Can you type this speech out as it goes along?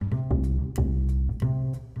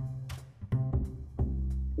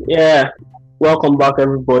Yeah, welcome back,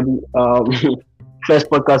 everybody. First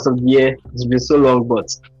podcast of the year. It's been so long, but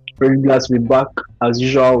very glad to be back as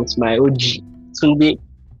usual with my OG Tunde.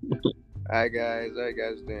 Hi guys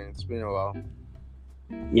doing? It's been a while.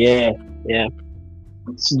 Yeah, yeah.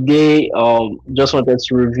 Today, just wanted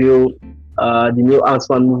to review the new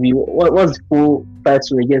Antman movie. What's the full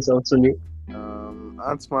title again, so Tunde?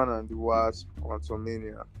 Antman and the Wasp,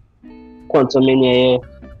 Quantumania. Quantumania.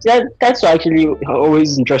 Yeah, that's actually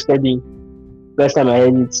always interested in. Last time I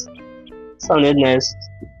heard it, sounded nice.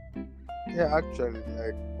 Yeah, actually,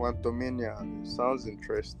 like Quantumania, it sounds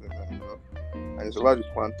interesting, and it's about the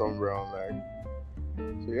quantum realm,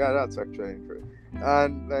 so yeah, that's actually interesting.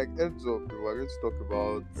 And like heads up, we're going to talk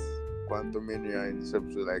about Quantumania in this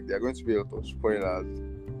episode. Like, there are going to be a lot of spoilers.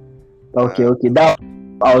 Okay, And okay. That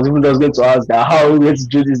I was even just going to ask that how are we going to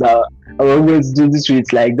do this? How are we going to do this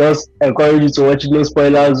with like just encourage you to watch no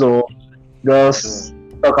spoilers or yeah, just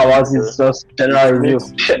talk about it, okay. just it general review.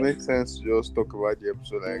 makes it makes sense to just talk about the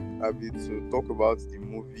episode, like a bit to talk about the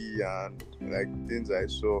movie and like things I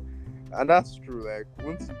saw. And that's true, like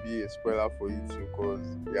won't it be a spoiler for you too, because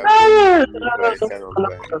we are going Ah, to look like kind of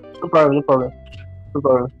like no problem, no problem, no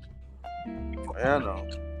problem. yeah no.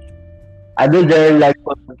 I don't So generally yeah, like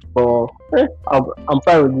spoilers, but I'm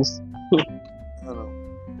fine with this. I don't know.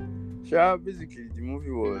 So yeah, basically the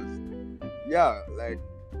movie was like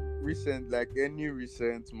recent, like any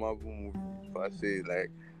recent Marvel movie per se,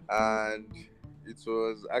 and it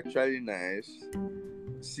was actually nice.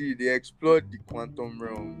 See, they explored the quantum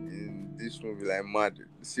realm in this movie like mad.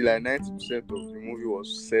 See, like 90% of the movie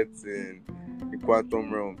was set in the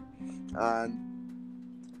quantum realm, and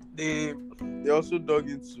they they also dug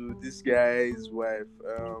into this guy's wife,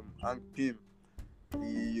 Hank Pym,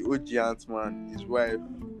 the OG Antman, his wife.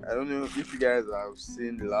 I don't know if you guys have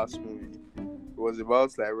seen the last movie. It was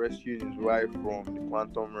about like rescuing his wife from the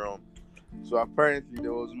quantum realm. So apparently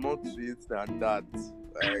there was more to it than that.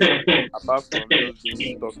 Like, apart from just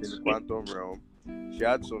being stuck in the quantum realm, she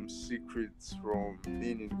had some secrets from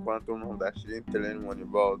being in the quantum realm that she didn't tell anyone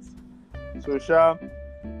about. So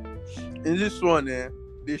in this one, they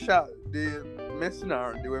were messing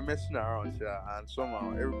around, and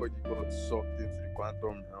somehow everybody got sucked into the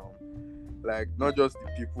quantum realm. Like, not just the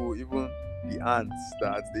people, even the ants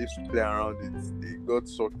that they used to play around it, they got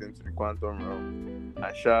sucked into the quantum realm.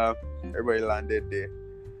 And everybody landed there.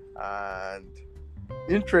 And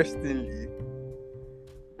interestingly,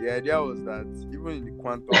 the idea was that even in the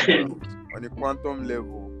quantum realm, on a quantum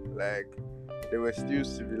level, like there were still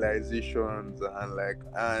civilizations and like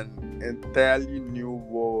an entirely new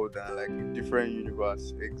world and like a different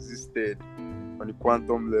universe existed on the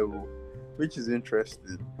quantum level, which is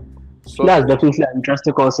interesting. Sort That's of, definitely an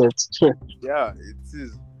interesting concept. yeah, it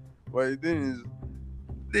is. But the thing is,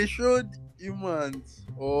 they showed humans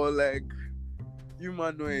or like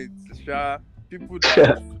humanoids, people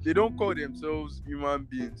that they don't call themselves human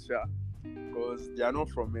beings, because they are not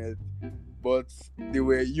from Earth, but they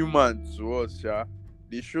were human to us,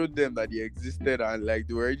 They showed them that they existed and like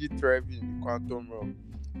they were already thriving in the quantum realm.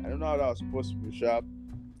 I don't know how that was possible,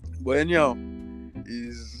 but anyhow,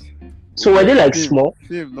 is So were they like film, small?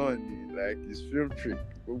 film, not like it's film trick.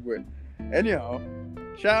 Anyhow,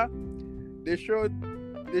 sha, they showed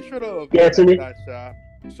they showed all of Yeah, them like actually. that,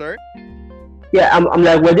 Sorry. Yeah, I'm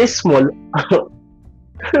like, were they small?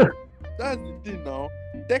 That's the thing now.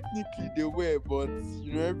 Technically they were, but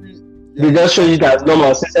every you're They in the just showed it quantum as normal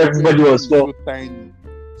realm, since so everybody was everything is small. so tiny.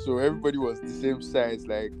 So everybody was the same size,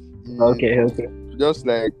 like Okay, in okay. just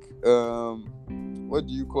like what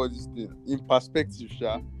do you call this thing? In perspective,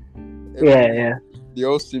 Yeah, everybody yeah. they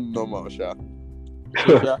all seem normal, So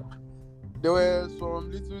there were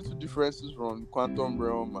some little differences from quantum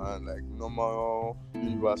realm and like normal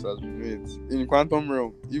universe as we know it. In quantum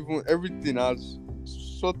realm, even everything has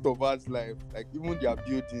sort of has life. Like even their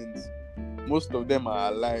buildings, most of them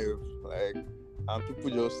are alive. Like, and people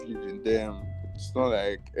just live in them. It's not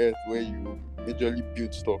like Earth where you majorly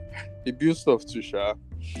build stuff. They build stuff too,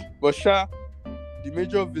 But the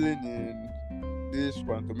major villain in this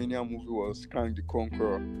Quantumania movie was Kang the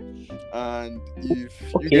Conqueror. And if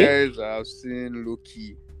you Okay. guys have seen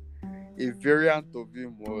Loki, a variant of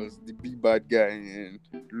him was the big bad guy in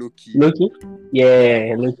Loki. Loki? Yeah,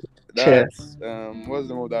 Yeah, Loki. Sure. that's what's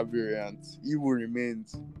the name of that variant? Evil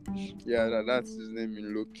Remains. Yeah, that's his name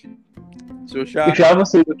in Loki. So If you haven't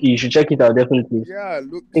seen Loki, you should check it out definitely. yeah,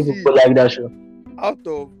 look, I think see, people like that show. out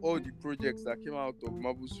of all the projects that came out of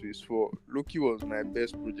Marvel's Phase 4, Loki was my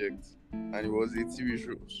best project, and it was a TV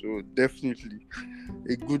show, so definitely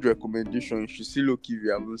a good recommendation. You should see Loki if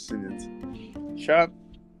you haven't seen it.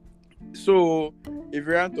 So a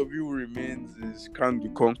variant of you who remains is Kang the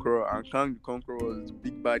Conqueror, and Kang the Conqueror was the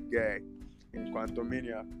big bad guy in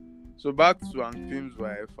Quantumania. So back to Hank Pym's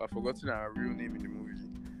wife, I've forgotten her real name in the movie.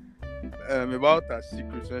 About her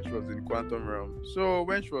secrets when she was in the quantum realm. So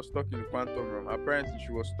when she was stuck in the quantum realm, apparently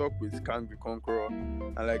she was stuck with Kang the Conqueror,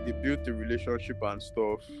 and like they built a relationship and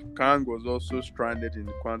stuff. Kang was also stranded in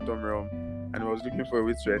the quantum realm and was looking for a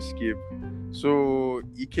way to escape. So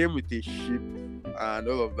he came with a ship and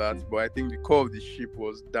all of that, but I think the core of the ship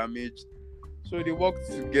was damaged. So they worked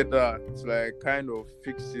together to like kind of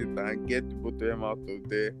fix it and get the both of them out of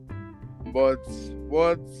there. But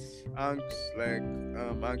what Hank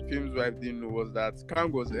Pym's wife didn't know was that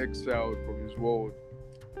Kang was exiled from his world.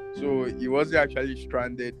 So he wasn't actually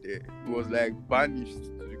stranded there. He was like banished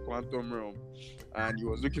to the quantum realm, and he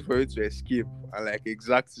was looking for it to escape and like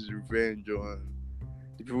exact his revenge on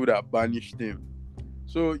the people that banished him.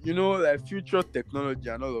 So like future technology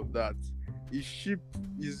and all of that. His ship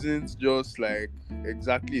isn't just like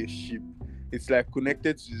exactly a ship. It's like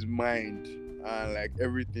connected to his mind and like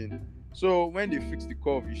everything. So when they fixed the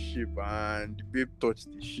core of his ship and the babe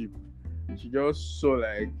touched the ship, she just saw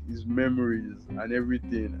like his memories and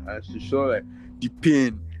everything, and she saw like the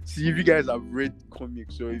pain. See, if you guys have read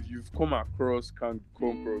comics, so if you've come across Kang the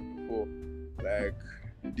Conqueror before, like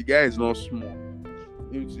the guy is not small.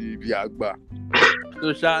 Him to be Agba. So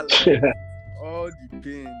like all the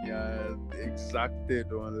pain he has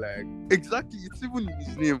exacted on like exactly, it's even in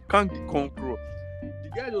his name, Kang the Conqueror. The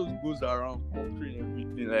guy just goes around conquering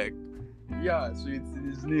everything, like so it's in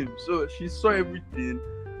his name. So she saw everything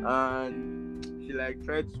and she like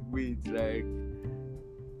tried to wait, like,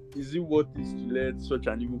 is it worth it to let such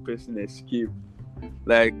an evil person escape?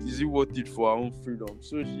 Like, is it worth it for her own freedom?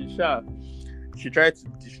 So she tried to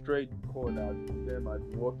destroy the core that them had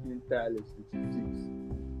been working tirelessly to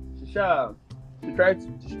fix. She tried to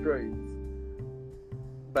destroy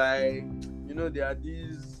it by, there are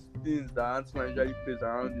these things that Antman usually plays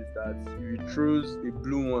around it, that if you throws a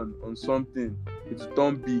blue one on something, it's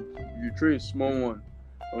turn big. If you throw a small one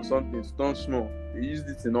on something, it's turn small. They used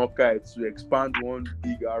it in Hawkeye to expand one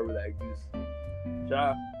big arrow like this.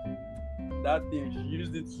 That thing, she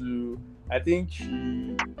used it to, I think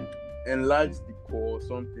she enlarged the core or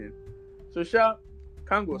something. So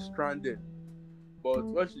Kang was stranded, but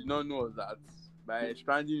what she did not know was that by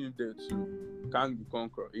stranding him there too, Kang the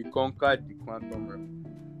Conqueror, he conquered the quantum realm.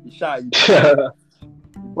 He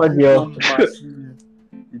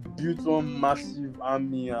built one massive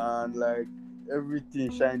army and like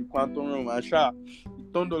everything in the quantum realm, and he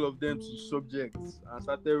turned all of them to subjects and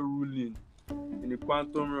started ruling in the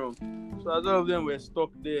quantum realm. So as all of them were stuck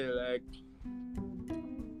there, like,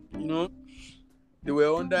 they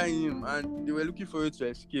were under him and they were looking for it to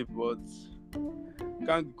escape, but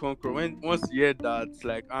Kang the Conqueror, once he heard that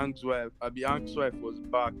like Hank's wife was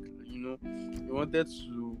back, he wanted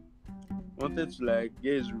to like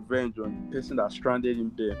get his revenge on the person that stranded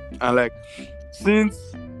him there. And like,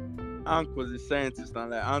 since Hank was a scientist and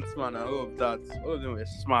like Antman and all of them were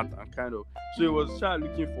smart and kind of, so he was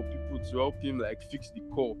looking for people to help him like fix the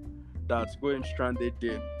core that's going stranded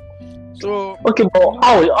there. So okay, but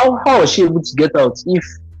how was she able to get out if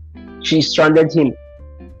she stranded him?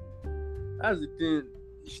 that's the thing.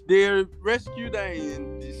 They rescued her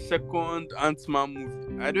in the second Antman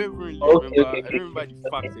movie. I don't even really remember. I don't remember the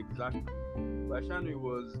facts exactly. But I know it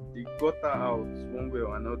was they got her out one way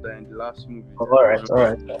or another in the last movie. All right.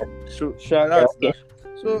 So that's that.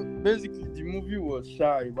 So basically, the movie was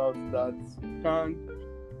about that. Kang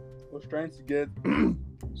was trying to get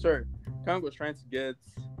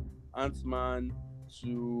Antman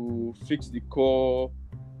to fix the core,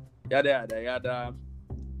 yada yada yada,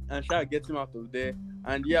 and get him out of there.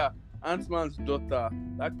 And Antman's daughter,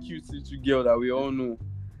 that cute little girl that we all know,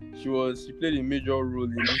 she played a major role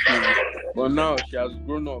in this movie. But now she has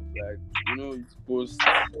grown up, like, it's post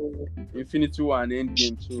Infinity War and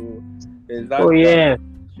Endgame, so there's that. Oh yeah.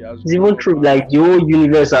 It's even true, like the whole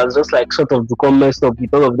universe has just like sort of become messed up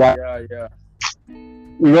with all of that. Yeah.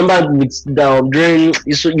 Remember with during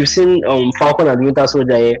you've seen Falcon and Winter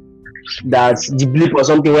Soldier, that's the blip or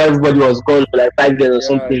something where everybody was gone for like 5 years or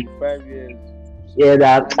something. 5 years. Yeah,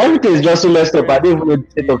 that everything is just so messed up. I don't even know the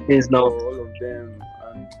state of things now. All of them.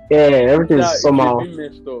 Everything is somehow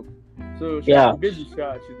messed up. So she's a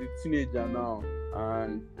teenager now,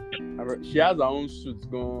 and she has her own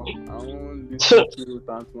suit going, her own little cute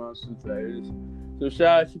Antman suit like this. So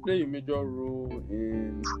she played a major role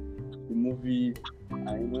in the movie.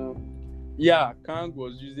 Kang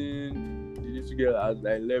was using the little girl as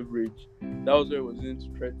like leverage. That was where he was going to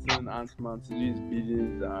threaten Antman to do his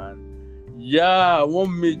biddings, and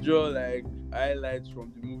one major like highlights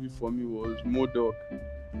from the movie for me was Modok.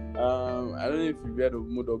 I don't know if you've heard of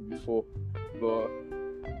Modok before, but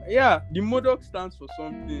yeah, the Modok stands for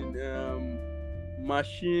something.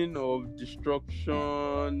 Machine of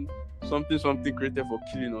destruction, something created for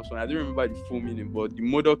killing or something. I don't remember the full meaning, but the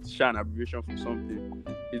Modok is an abbreviation for something.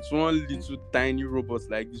 It's one little tiny robot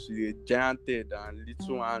like this with a giant head and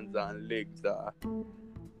little hands and legs that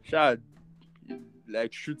sha,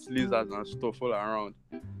 like shoots lasers and stuff all around.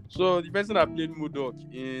 So the person that played Modok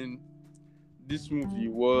in this movie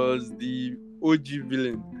was the OG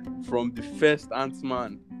villain from the first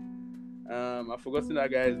Antman. I've forgotten that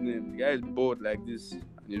guy's name. The guy is bald like this and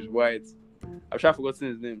he's white. I've sure forgotten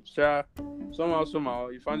his name. Somehow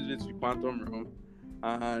he found his way to the Quantum Realm,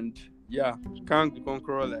 and yeah, Kang the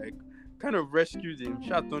Conqueror like kind of rescued him.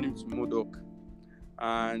 Turned him to Modok,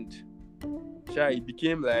 and he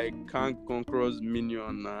became like Kang Conqueror's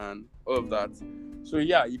minion and all of that. So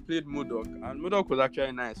yeah, he played Modok, and Modok was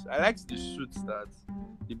actually nice. I liked the suits that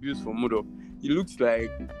he built for Modok. He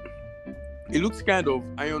looks kind of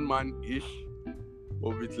Iron Man-ish,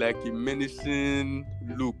 but with like a menacing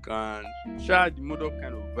look and the Modok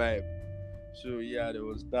kind of vibe. So yeah, there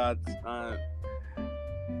was that, and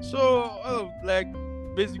so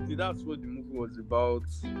basically that's what the movie was about.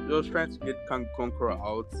 Just trying to get Kang Conqueror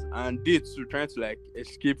out, and they too trying to like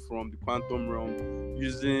escape from the Quantum Realm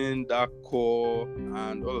using that core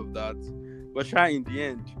and all of that. But in the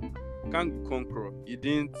end, Kang Conqueror, he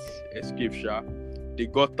didn't escape. They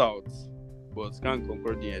got out, but Kang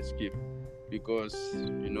Conqueror didn't escape because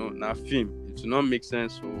now film it will not make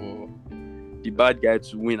sense for the bad guy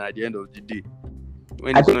to win at the end of the day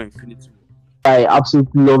when it's not Infinity War. I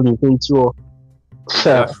absolutely love Infinity War.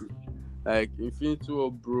 Exactly. Like Infinity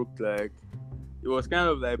War broke, like it was kind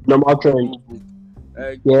of like normal trend.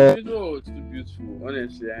 Like Infinity War was too beautiful.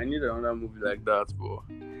 Honestly, I need another movie like that.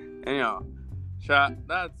 But anyhow,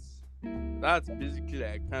 that's basically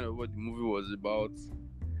like kind of what the movie was about.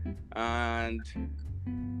 And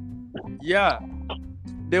yeah,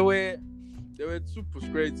 there were two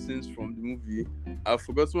post-credit scenes from the movie. I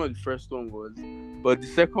forgot what the first one was, but the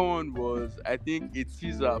second one was, I think, a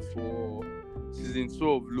teaser for season 2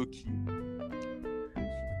 of Loki.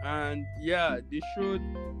 And yeah, they showed,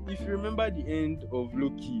 if you remember the end of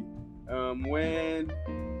Loki, when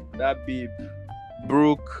that babe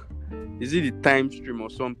broke, is it the time stream or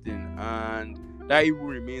something, and that evil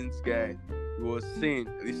remains guy,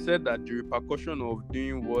 he said that the repercussion of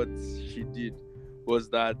doing what she did was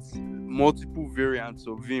that multiple variants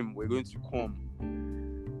of him were going to come,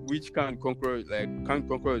 which Kang Conqueror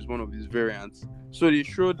is one of these variants. So they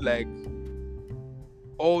showed like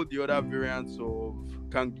all the other variants of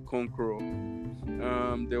Kang the Conqueror.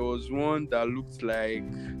 There was one that looked like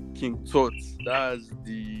King Tut. That's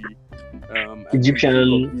the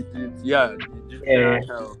Egyptian. The Egyptian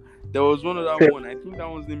hell. There was one other one. I think that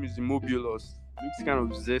one's name is Immobilus. Looks kind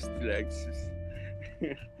of zesty like this.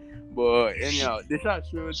 But anyhow, they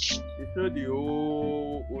showed the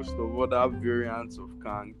whole host of other variants of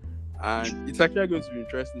Kang, and it's actually going to be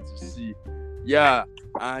interesting to see. Yeah,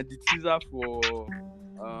 and the teaser for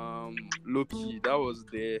Loki, that was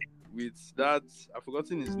there with that, I've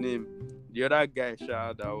forgotten his name, the other guy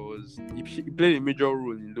he played a major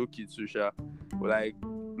role in Loki too, but like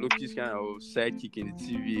Loki's kind of sidekick in the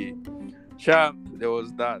TVA. There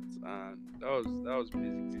was that, and that was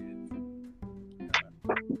basically it.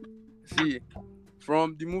 See,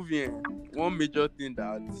 from the movie, one major thing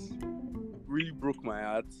that really broke my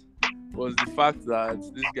heart was the fact that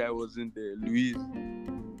this guy wasn't there, Louise.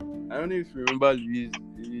 I don't know if you remember Louise.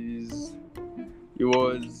 He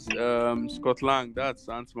was Scott Lang, that's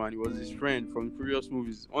Antman. He was his friend from the previous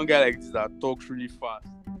movies. One guy like this that talks really fast.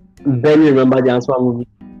 Barely remember the Antman movie.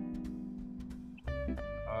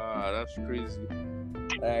 That's crazy.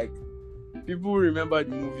 Like, people remember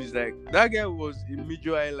the movies. Like, that guy was a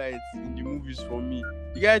major highlight in the movies for me.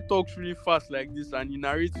 The guy talks really fast like this, and he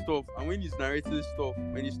narrates stuff. And when he's narrating stuff,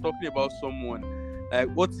 when he's talking about someone, like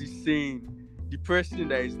what he's saying, the person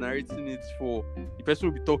that is narrating it for, the person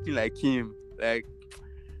will be talking like him. Like,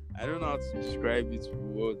 I don't know how to describe it with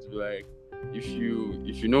words, but like, if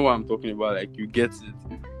you know what I'm talking about, like, you get it.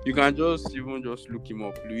 You can just look him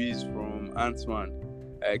up, Louise from Antman.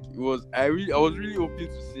 Like, I was really hoping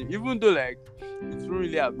to see him, even though like it wouldn't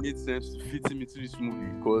really have made sense to fit him into this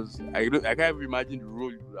movie, because I can't even imagine the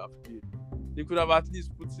role he would have played. They could have at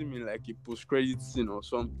least put him in like a post-credit scene or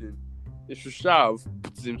something. They should have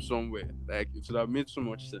put him somewhere. Like, it would have made so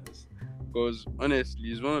much sense. Because honestly,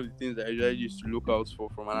 it's one of the things that I usually used to look out for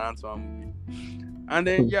from an Antman movie. And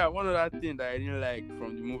then one other thing that I didn't like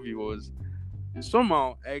from the movie was,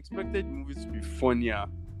 somehow I expected the movie to be funnier.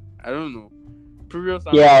 I don't know. Previous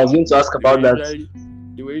Yeah, I was Antman going to movies, ask about that.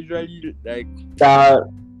 they were usually That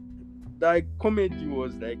like comedy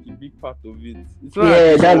was like a big part of it. It's not that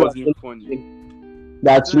yeah, this one that's what wasn't I'm funny. saying.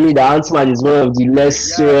 That It's to not, me, the Antman is one of the less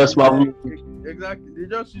yeah, serious Marvel movies. exactly. They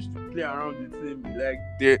just used to play around with him. Like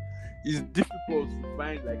they, it's difficult to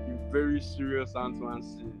find like a very serious Antman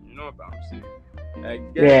scene. You know what I'm saying?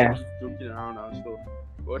 Like guys Yeah. are just joking around and stuff.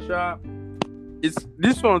 But sure, it's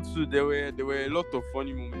this one too. There were a lot of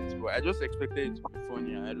funny moments, but I just expected it to be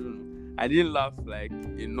funnier. I don't know. I didn't laugh like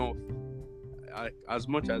enough, as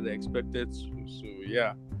much as I expected to. So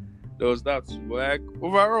yeah, there was that. But like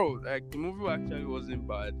overall, like the movie actually wasn't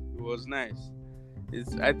bad. It was nice.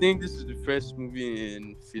 I think this is the first movie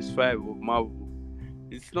in Phase 5 of Marvel.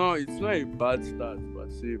 It's not a bad start per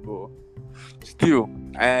se, but still,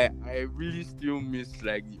 I really still miss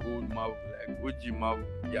like the old Marvel, like OG Marvel,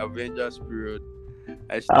 the Avengers period.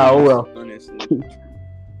 I still Oh miss well, it honestly.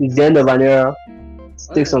 it's the end of an era.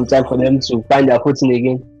 It takes some time for Honestly, them to find their footing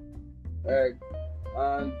again. like,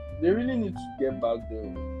 and they really need to get back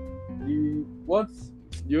there. What's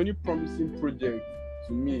the only promising project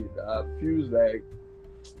to me that feels like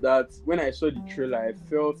that when I saw the trailer, I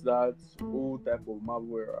felt that old type of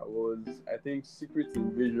Marvel era was, I think, Secret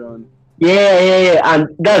Invasion. Yeah, and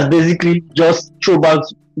that's basically just throwback,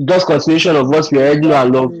 just continuation of what we already know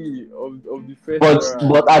and love. Exactly of the first But era.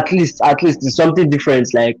 but at least it's something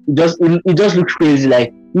different. Like it just looks crazy. Like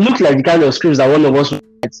it looks like the kind of scripts that one of us would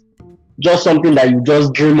write. Just something that you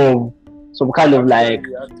just dream of. Some kind of like,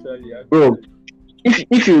 bro. Actually.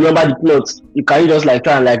 If you remember the plot, you can just like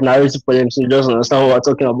try and like narrate it for them so you just understand what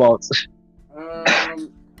we're talking about. I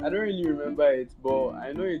don't really remember it, but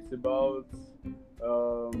I know it's about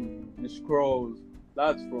the scrolls.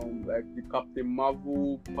 That's from like the Captain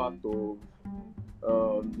Marvel part of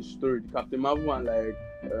the story. The Captain Marvel and like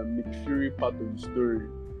Nick Fury part of the story.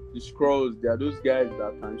 The scrolls, they are those guys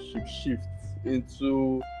that can shift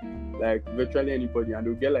into like virtually anybody, and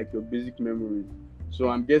they'll get like your basic memories. So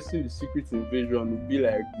I'm guessing the Secret Invasion would be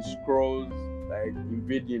like the scrolls like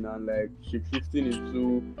invading and like shifting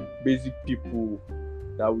into basic people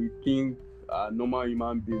that we think are normal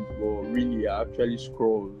human beings, but really are actually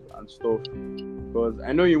scrolls and stuff. Because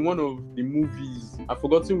I know in one of the movies, I've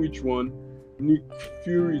forgotten which one, Nick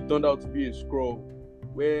Fury turned out to be a scroll.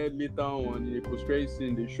 Where later on in a post-credit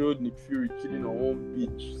scene they showed Nick Fury chilling on one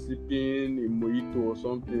beach, sipping a mojito or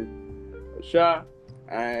something. Sure,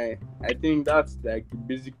 I think that's like the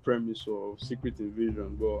basic premise of Secret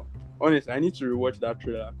Invasion. But honestly, I need to rewatch that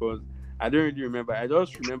trailer because I don't really remember. I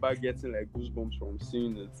just remember getting like goosebumps from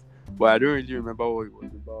seeing it, but I don't really remember what it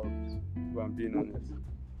was about. If I'm being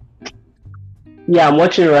honest. Yeah, I'm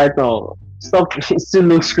watching it right now. Stop. It still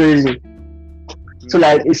looks crazy. So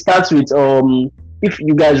like it starts with if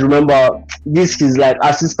you guys remember, this is like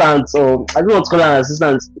assistant, or I don't know what to call an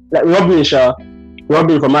assistant, like Robin Shaw.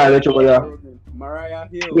 Robin from My Electric Mother. Mariah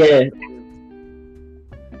Hill. Yeah.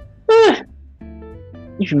 Eh,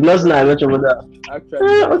 if you've not seen My Electric Mother.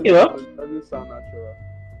 Actually, Okay, well. it doesn't sound natural.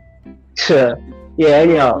 Sure. Yeah,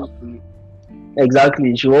 anyhow.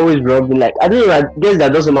 Exactly. She always be Robin. Like I don't know, I guess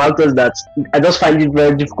that those some actors that I just find it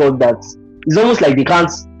very difficult that it's almost like they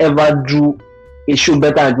can't ever do a show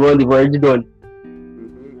better than the one they've already done.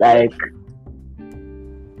 Like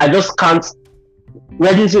I just can't.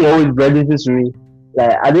 Reddington always Reddington to me.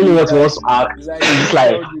 Like I don't know what else to act. It's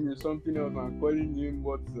like something else and calling him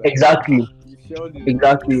what exactly.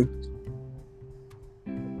 Okay.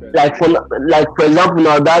 Like for example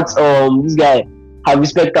now that this guy Harvey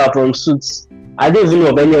Specter from Suits. I don't even know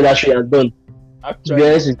of any other show he has done. Actually, to be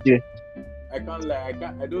honest with you. I can't lie.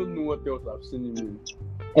 I don't know what else I've seen him in.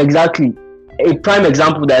 Exactly. A prime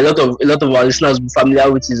example that a lot of our listeners will be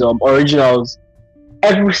familiar with is Originals.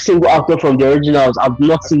 Every single actor from the Originals, I've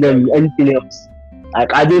not seen them in anything else.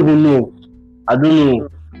 Like I don't even know. I don't know.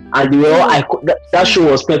 And they were all, that show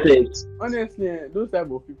was perfect. Honestly, those type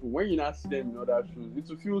of people, when you not see them in other shows, it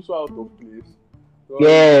will feel so out of place. So,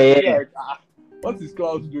 yeah. Like, what is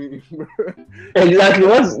Klaus doing? Exactly.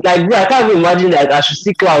 What's like? I can't even imagine that I should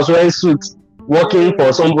see Klaus wearing suits, working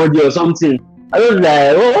for somebody or something. I was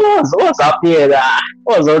like, what's happening here?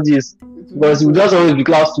 What's all this? Because he would just always be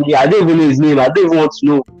Klaus to me. I don't even know his name. I don't even want to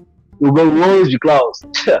know. He will always be Klaus.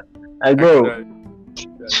 Like, bro.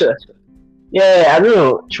 Yeah, I don't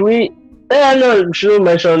know. Should we? Yeah, no. Should we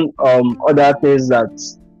mention other things that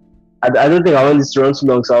I don't think I want this to run too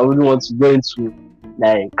long, so I wouldn't want to go into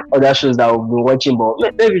like other shows that we've been watching,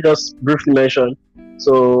 but maybe just briefly mention.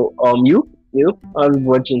 So you have been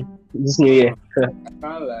watching this new year? I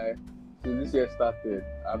can't lie. since this year started,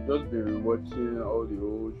 I've just been rewatching all the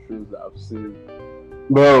old shows I've seen.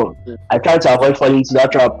 Bro, I try to avoid falling into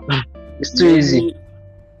that trap. It's too The easy.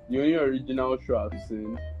 only original show I've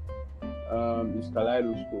seen is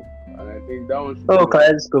Kaleidoscope, and I think that one should Oh, be.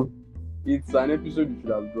 kaleidoscope. It's an episode you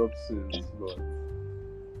should have dropped since, but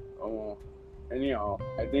anyhow,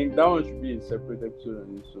 I think that one should be a separate episode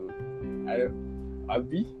on its own.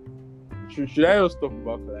 Abi, should I just talk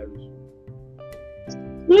about Kaleidoscope?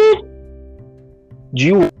 Do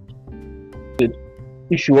you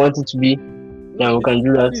if you want it to be, then we can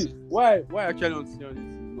do that. See, why actually on see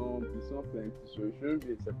on it's not plenty, so it shouldn't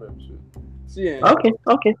be a separate episode. See, Okay,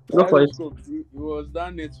 go for it. Kaleidoscope, it was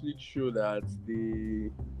that Netflix show that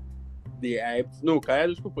they hyped. No,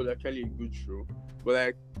 Kaleidoscope was actually a good show, but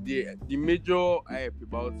like the major hype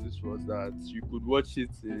about this was that you could watch it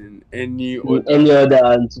in any other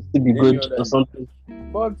and to still be good or something.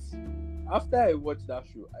 But after I watched that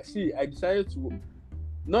show, I decided to.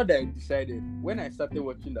 Not that I decided. When I started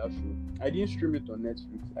watching that show, I didn't stream it on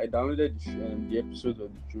Netflix. I downloaded the episodes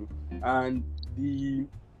of the show, and the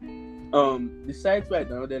site where I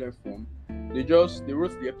downloaded them from, they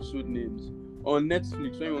wrote the episode names. On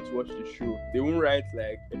Netflix, when you want to watch the show, they won't write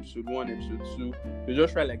like episode 1, episode 2. They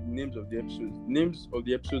just write like the names of the episodes. Names of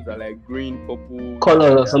the episodes are like green, purple,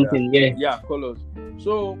 colors or something. Yeah, colors.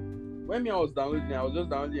 So when I was just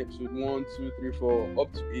downloading episode 1, 2, 3, 4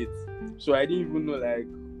 up to 8. So I didn't even know like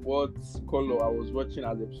what color I was watching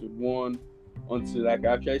as episode 1 until like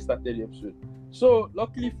I actually started the episode. So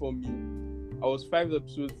luckily for me, I was 5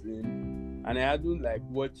 episodes in, and I hadn't like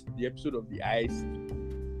watched the episode of the heist,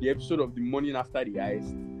 the episode of the morning after the heist,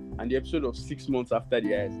 and the episode of 6 months after the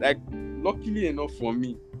heist. Like luckily enough for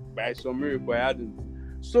me, by some miracle I hadn't.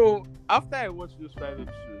 So after I watched those 5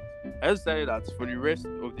 episodes, I decided that for the rest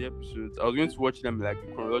of the episodes, I was going to watch them in like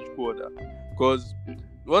the chronological order. Because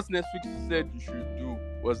what Netflix said you should do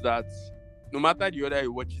was that no matter the order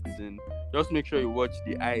you watch it in, just make sure you watch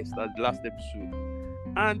the heist as the last episode.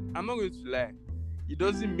 And I'm not going to lie, it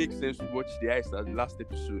doesn't make sense to watch the heist as the last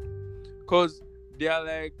episode. Because they are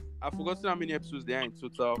like, I've forgotten how many episodes there are in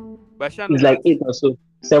total. But it's like 8 or so.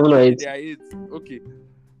 7 or 8. There are 8. Okay.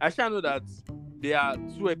 I shall know that there are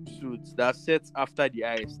 2 episodes that are set after the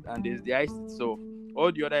heist, and there's the heist itself.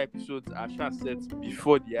 All the other episodes are set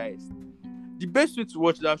before the heist. The best way to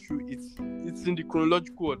watch that show it's in the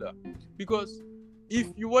chronological order, because if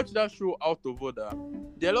you watch that show out of order,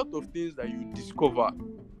 there are a lot of things that you discover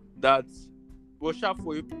that, well,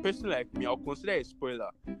 for a person like me, I'll consider a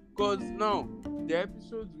spoiler. Because now there are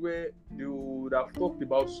episodes where they would have talked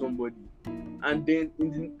about somebody, and then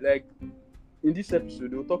in this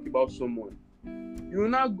episode they will talk about someone. You will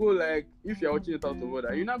not go like, if you're watching it out of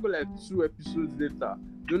order, you will not go like 2 episodes later.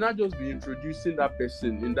 You will not just be introducing that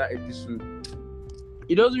person in that episode.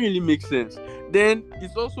 It doesn't really make sense. Then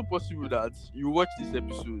it's also possible that you watch this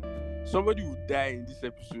episode, somebody will die in this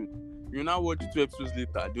episode. You will not watch 2 episodes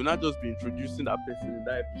later. You will not just be introducing that person in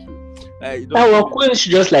that episode. Queen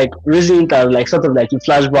should just like raising it as like sort of like a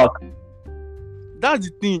flashback. That's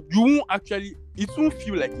the thing. It won't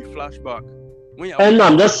feel like a flashback. No,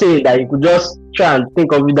 I'm just saying that you could just try and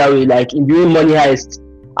think of it that way, like in doing Money Heist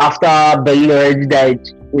after Berlin already died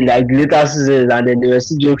in like the later seasons, and then they were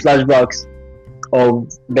still doing flashbacks of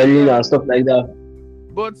Berlin and stuff like that.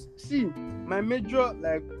 But see, the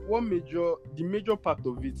major part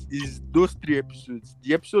of it is those 3 episodes: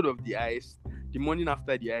 the episode of the heist, the morning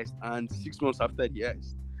after the heist, and 6 months after the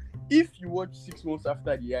heist. If you watch 6 months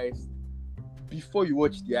after the heist before you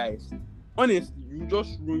watch the heist, honestly, you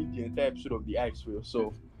just ruined the entire episode of the heist for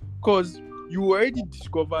yourself, because you already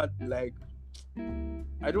discovered, like,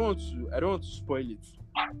 I don't want to spoil it,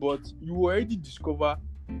 but you already discover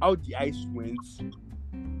how the heist went,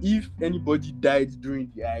 if anybody died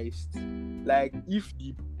during the heist, like if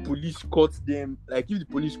the police caught them, like if the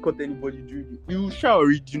police caught anybody during you shall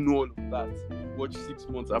already know all of that. Watch 6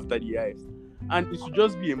 months after the heist, and it should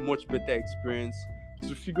just be a much better experience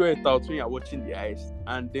to figure it out when you're watching the heist,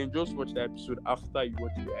 and then just watch the episode after you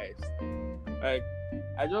watch the heist. Like,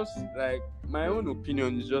 I just, like, my own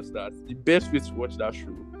opinion is just that the best way to watch that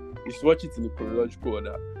show is to watch it in a chronological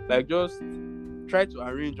order. Like, just try to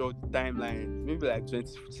arrange all the timelines, maybe like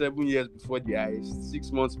 27 years before the heist,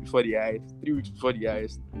 6 months before the heist, 3 weeks before the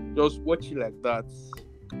heist. Just watch it like that.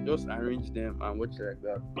 Just arrange them and watch it like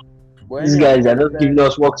that. But these guys are just giving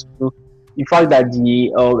us work to do. The fact that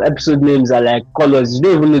the episode names are like colors, you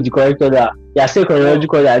don't even know the correct order. They are saying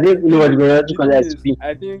chronological order. I don't even know what the chronological order is to be.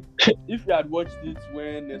 I think if you had watched it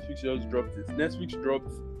when Netflix just dropped it, Netflix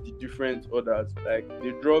dropped the different orders. Like,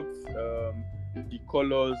 they dropped the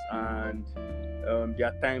colors and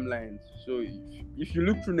their timelines. So if you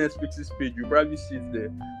look through Netflix's page, you probably see it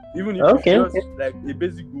there. Even if Okay. you just like a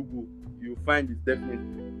basic Google, you'll find it definitely.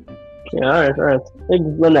 Yeah, alright. Maybe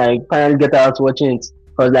when I finally get out to watching it,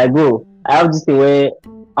 cause like bro, I have this thing where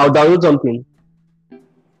I'll download something,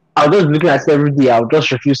 I'll just be looking at it every day. I'll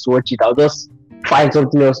just refuse to watch it. I'll just find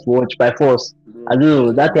something else to watch by force. I don't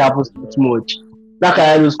know. That thing happens too much. That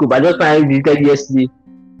kaleidoscope, I just finally deleted yesterday.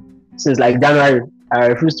 Since like January, I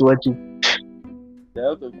refuse to watch it. There are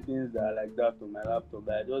a lot of things that are like that on my laptop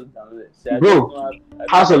that I just download. See, I Bro, just don't have,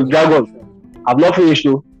 I House don't of Dragon. I've not finished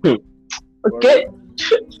though. Okay,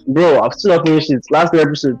 bro, I've still not finished it. Last 3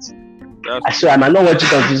 episodes. I swear I might not watch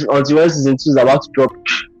it until when season 2 is about to drop.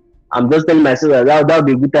 I'm just telling myself that would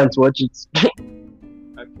be a good time to watch it.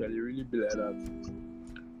 Actually, really be like that.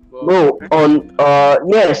 But, Bro, on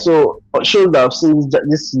so shows that I've seen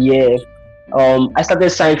this year, I started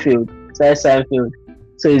Seinfeld. So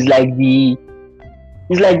it's like the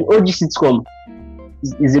OG sitcom.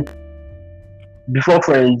 Is it before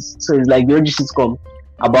Friends? So it's like the OG sitcom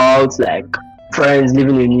about like friends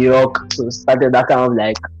living in New York. So it started that kind of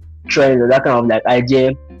like trend or that kind of like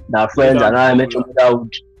idea that friends and how I met your mother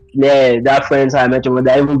would, yeah, that friends how I met your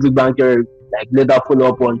mother, even Big Bang Theory like later follow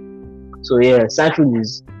up on. So yeah, Seinfeld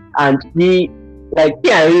is, and the like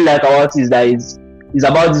thing I really like about it is that it's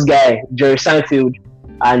about this guy Jerry Seinfeld,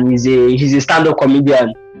 and he's a stand-up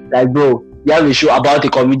comedian. Like bro, you have a show about a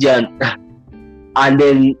comedian, and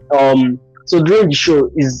then so during the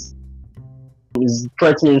show is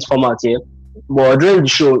 20 minutes format here, but during the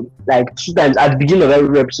show like 2 times at the beginning of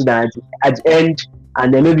every episode and at the end,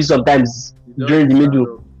 and then maybe sometimes during the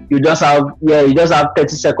middle, you just have 30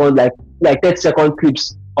 seconds like 30-second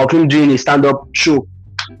clips of him doing a stand-up show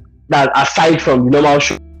that aside from the normal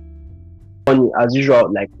show as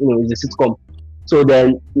usual, like it's a sitcom. So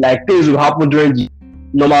then like things will happen during the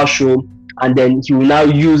normal show, and then he will now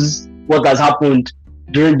use what has happened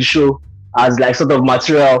during the show as like sort of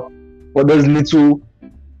material for those little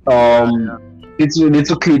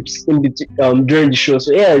little clips in between during the show.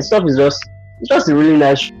 So yeah, stuff is just a really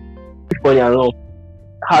nice show. Funny and all.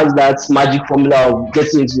 Has that magic formula of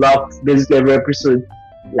getting into laugh basically every episode,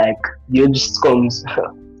 like the OG sitcoms.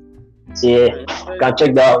 So yeah, you can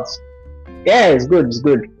check that out. Yeah, it's good,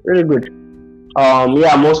 really good.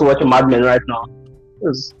 Yeah, I'm also watching Mad Men right now.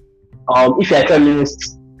 If you're a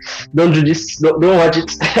feminist, don't do this. Don't watch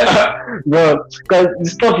it, bro. Because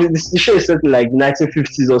the show is set in like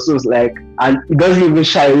 1950s or so. Like, and it doesn't even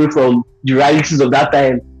shy away from the realities of that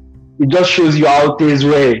time. It just shows you how things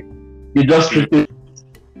were. You just treat it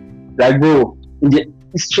like, bro. The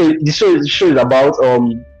show is about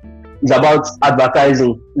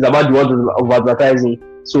advertising. It's about the world of advertising.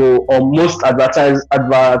 So most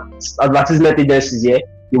advertisement agencies, yeah,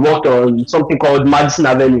 they worked on something called Madison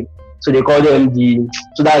Avenue. So they call them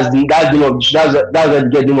that's the name of the show. That's where they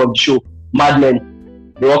get the name of the show, Mad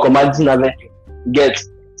Men. They work on Madison Avenue. Get.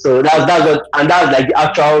 So that's what, and that's like the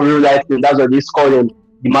actual real life thing. That's what they call them,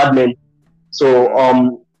 the Mad Men. So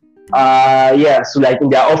yeah, so like in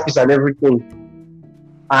their office and everything.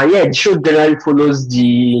 And yeah, the show generally follows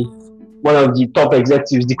one of the top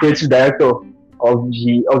executives, the creative director of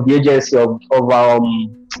the agency of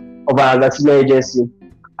an advertisement agency.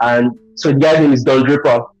 And so the guy's name is Don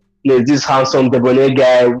Draper. This handsome debonair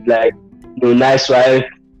guy with like nice wife,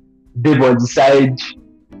 babe on the side.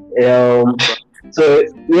 So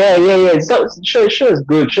yeah. So show is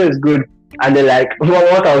good. And then like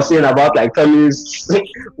what I was saying about like feminists,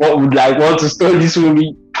 what would like want to steal this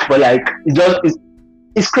movie, but like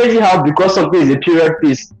it's crazy how because something is a period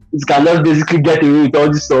piece, it cannot basically get away with all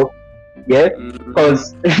this stuff. Yeah,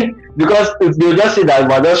 because if they just say that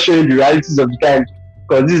we're just showing the realities of the time,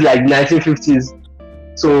 because this is like 1950s.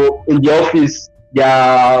 So in the office, they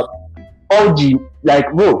are all the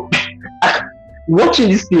like, bro, watching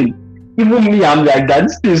this thing. Even me, I'm like that.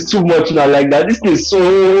 This thing is too much now. Like that. This thing is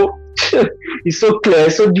so it's so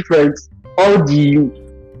clear, so different. All the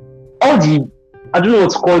I don't know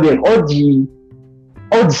what to call them.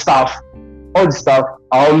 All the staff are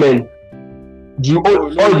all men. All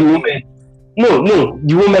the women. No,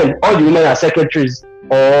 the women. All the women are secretaries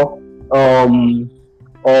or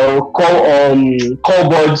call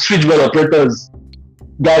board, switchboard operators,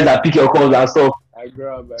 guys that pick your calls and stuff.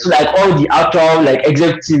 So like all the actual like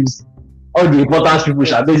executives, all the important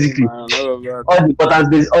people are basically all the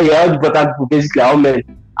important people basically are all men.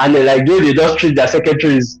 And then like they just treat their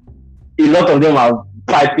secretaries. A lot of them are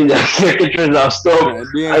piping their secretaries and stuff.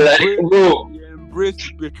 They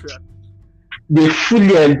embrace the patriarchy. They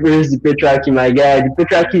fully embrace the patriarchy, my guy. The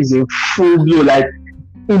patriarchy is in full blow. Like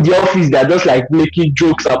in the office they're just like making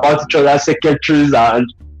jokes about each other, secretaries and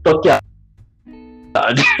talking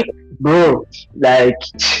and bro, like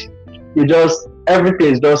you just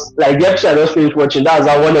everything is just like the episode I just finished watching. That's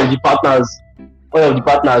how one of the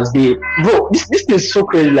partners they bro, this thing is so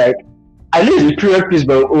crazy. Like I know it's a period piece,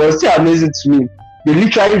 but it was still amazing to me. They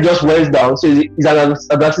literally just went down. So it's an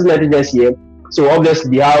advertisement agency here. So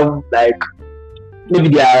obviously they have like maybe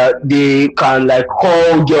they can like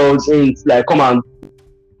call girls in to, like come and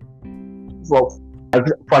for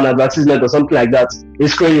an advertisement or something like that.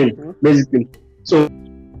 It's screening basically. So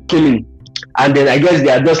came in. And then I guess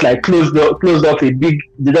they are just like closed off a big.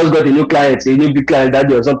 They just got a new client, a new big client that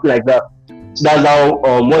day or something like that. So that's how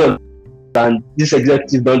one of and this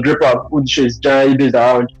executive Don Draper, who the show is generally based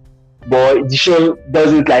around, but the show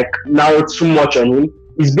doesn't like narrow too much on him.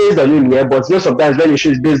 It's based on him, yeah, but you know sometimes when the show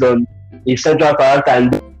is based on a central character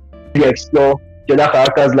and you explore the other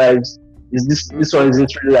characters' lives, is this one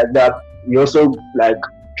isn't really like that. He also like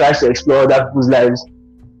tries to explore other people's lives,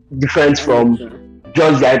 different from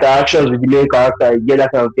just the interactions with the main character. You get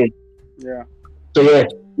that kind of thing. Yeah. So yeah,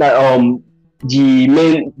 like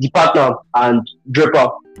the partner and Draper.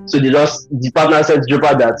 So the partner said to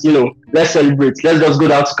Draper that let's celebrate, let's just go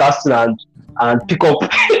down to casting and pick up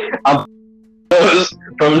and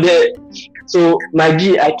from there. So my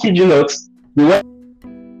G, I kid you not, the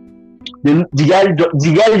guy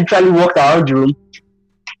literally walked around the room.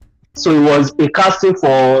 So it was a casting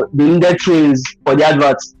for the needed twins for the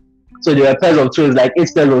adverts. So there were pairs of twins, like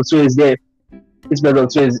 8 pairs of twins there, 8 pairs of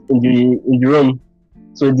twins in the room.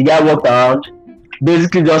 So the guy walked around,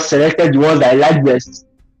 basically just selected the ones that I liked best,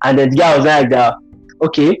 and then the guy was like that,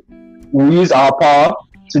 okay, we'll use our power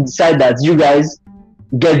to decide that you guys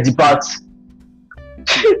get the parts.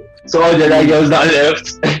 So all the other girls now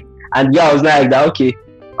left, and the guy was like that, okay,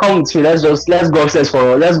 come with me, let's go upstairs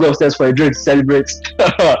for a drink to celebrate.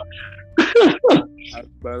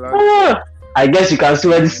 I guess you can see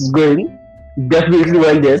where this is going. Definitely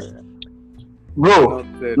went there. Bro,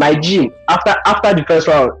 my G, after the first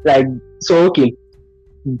round, like, so okay.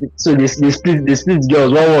 So they split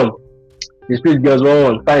girls 1-1. They split girls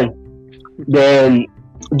 1-1, fine. Then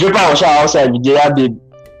Japan was outside with Jada Babe.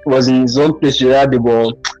 Was in his own place with Jada Babe,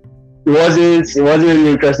 but he wasn't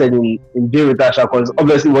really interested in being with Asha, because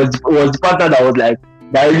obviously it was the partner that was like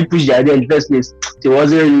that really pushed the idea in the first place. So it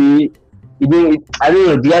wasn't really I don't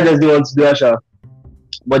know, the guy just didn't want to do Asha.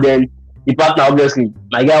 But then the partner, obviously,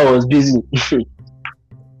 my guy was busy.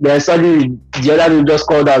 Then suddenly the other people just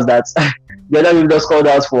called us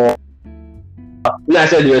for I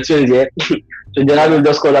said they were twins, yeah. So the other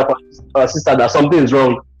people just called us for our sister that something is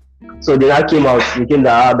wrong. So then I came out, we came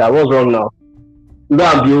that what's wrong now? Lo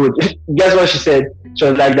and behold, guess what she said? She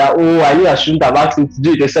was like that, oh, I knew I shouldn't have asked him to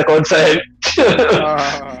do it a second time.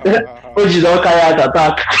 Oh, she don't carry out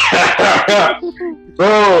attack.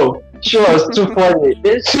 Bro, she was too funny.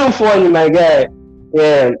 It's too funny, my guy.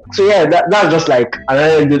 Yeah. So yeah, that's just like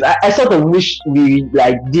another good. I sort of wish we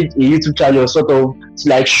like did a YouTube channel sort of to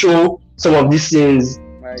like show some of these things,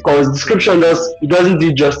 because description doesn't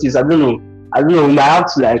do justice. I don't know. We might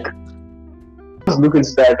have to like look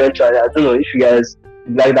into that eventually. I don't know if you guys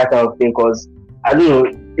like that kind of thing, because I don't know,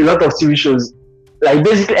 a lot of TV shows, like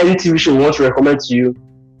basically any TV show we want to recommend to you,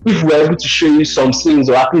 if we're able to show you some scenes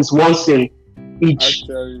or at least one scene each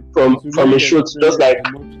from a show to just like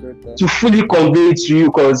to fully convey it to you,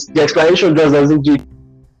 because the explanation just doesn't do it.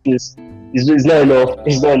 It's not enough.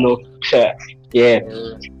 It's not enough. Yeah.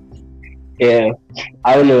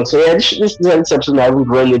 I don't know. So yeah, this episode I would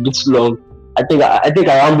run a bit too long. I think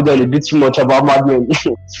I rambled on a bit too much about Mad Men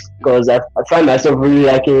because I find myself really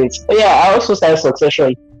liking it. But yeah, I also started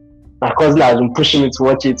Succession. My cousin has been pushing me to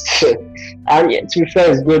watch it. And yeah, to be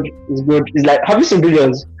fair, it's good. It's like, have you seen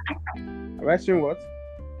Billions? Have I seen what?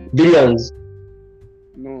 Billions.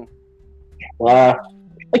 No.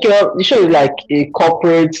 Okay, well, the show is like a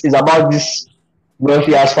corporate. It's about this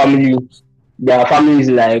wealthy ass family. Their family is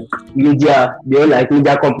like media. They own like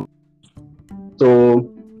media company. So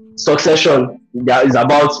Succession is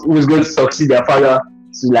about who's going to succeed their father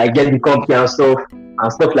to like get the company and stuff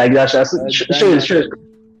like that. Show.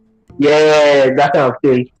 Yeah, that kind of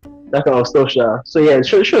thing, that kind of stuff. So yeah,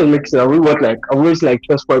 show is mixing. I've always like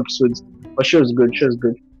first 4 episodes, but show is good.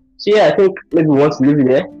 So yeah, I think maybe we want to leave it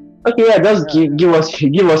there. Okay, yeah, just give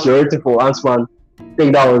us your rating for Antman. I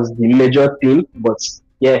think that was the major thing, but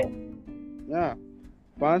yeah. Yeah,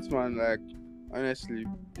 for Antman, like honestly,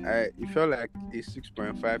 it felt like a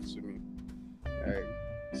 6.5 to me. Like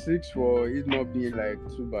 6 for it not being like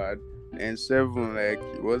too bad, and 7 like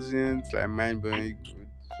it wasn't like mind blowing good.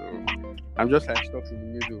 So I'm just like stuck in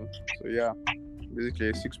the middle. So yeah, basically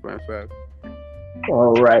a 6.5.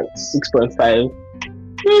 All right, 6.5.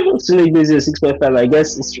 Still busy 6.5. I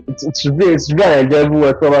guess it's very enjoyable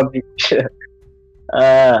work probably.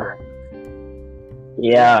 uh,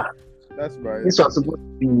 yeah. That's about This it.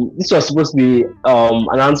 was supposed to be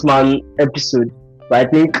an Antman episode, but I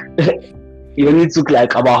think it only took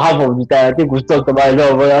like about half of the time. I think we talked about a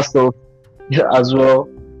lot of other stuff as well.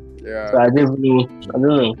 Yeah. So I don't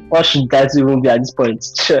know. What should that even be at this point?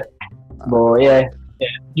 But yeah,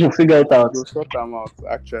 you figure it out. We'll sort them out,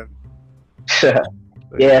 actually.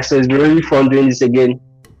 Yeah, so it's been really fun doing this again.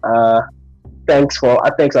 Thanks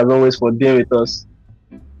as always for being with us.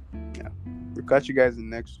 Yeah. We'll catch you guys in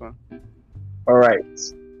the next one. All right.